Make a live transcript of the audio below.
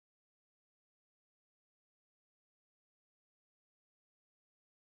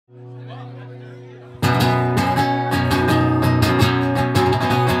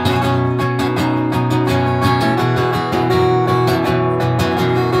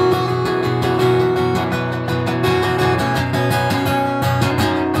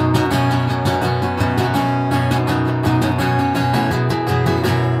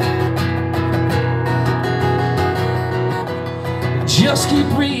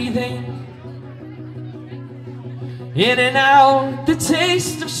breathing in and out, the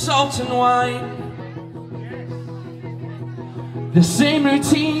taste of salt and wine. The same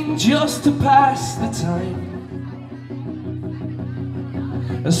routine just to pass the time.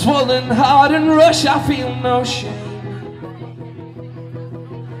 A swollen heart and rush, I feel no shame.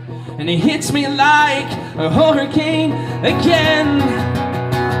 And it hits me like a hurricane again.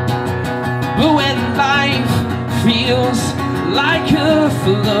 But when life feels like a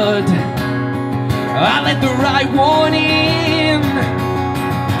flood, I let the right one in.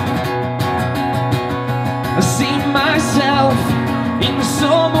 I see myself in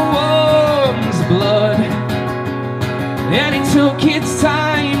someone's blood, and it took its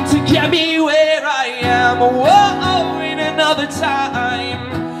time to get me where I am. Whoa, in another time.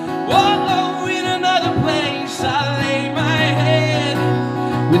 Whoa, in another place I lay my head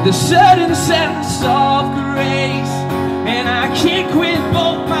with a certain sense of grace, and I kick with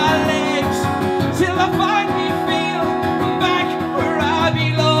both my legs till I finally feel I'm back where I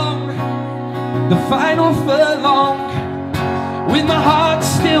belong. The final furlong, with my heart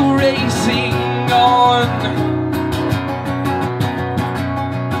still racing on.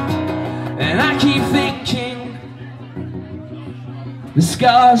 And I keep thinking, the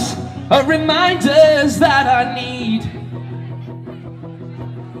scars are reminders that I need.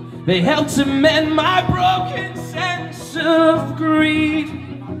 They help to mend my broken sense of greed.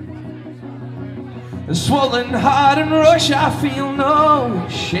 A swollen heart and rush, I feel no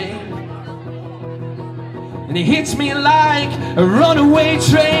shame. And it hits me like a runaway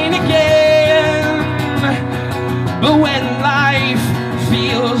train again. But when life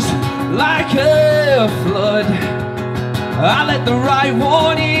feels like a flood, I let the right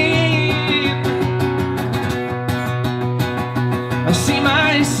one in. I see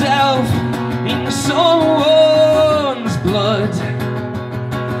myself in someone's blood,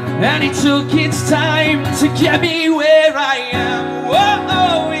 and it took its time to get me where I am.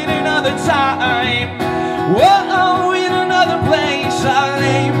 Whoa, in another time. Whoa, in another place I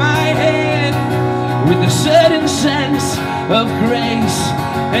lay my head with a certain sense of grace,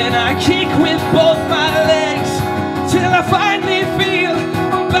 and I kick with both my legs till I finally feel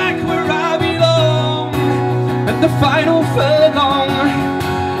I'm back where I belong. At the final furlong,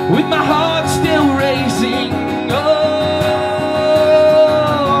 with my heart still racing on.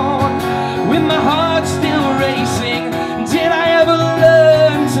 With my heart still racing, did I ever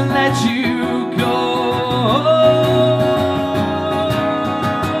learn to let you go?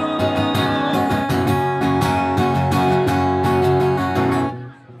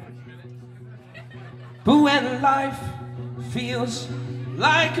 But when life feels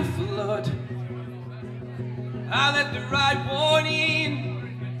like a flood, I let the right one in.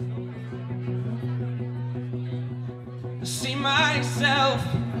 I see myself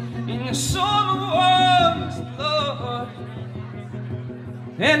in someone's blood,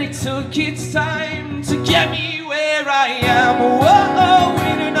 and it took its time to get me where I am. Whoa,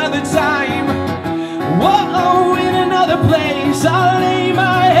 in another time. Whoa, in another place I lay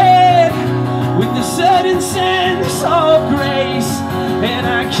my head with a certain sense of grace, and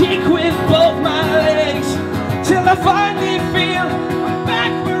I kick with both my legs till I finally feel I'm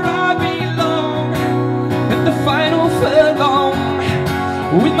back where I belong. At the final furlong,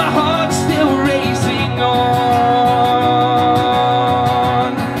 with my heart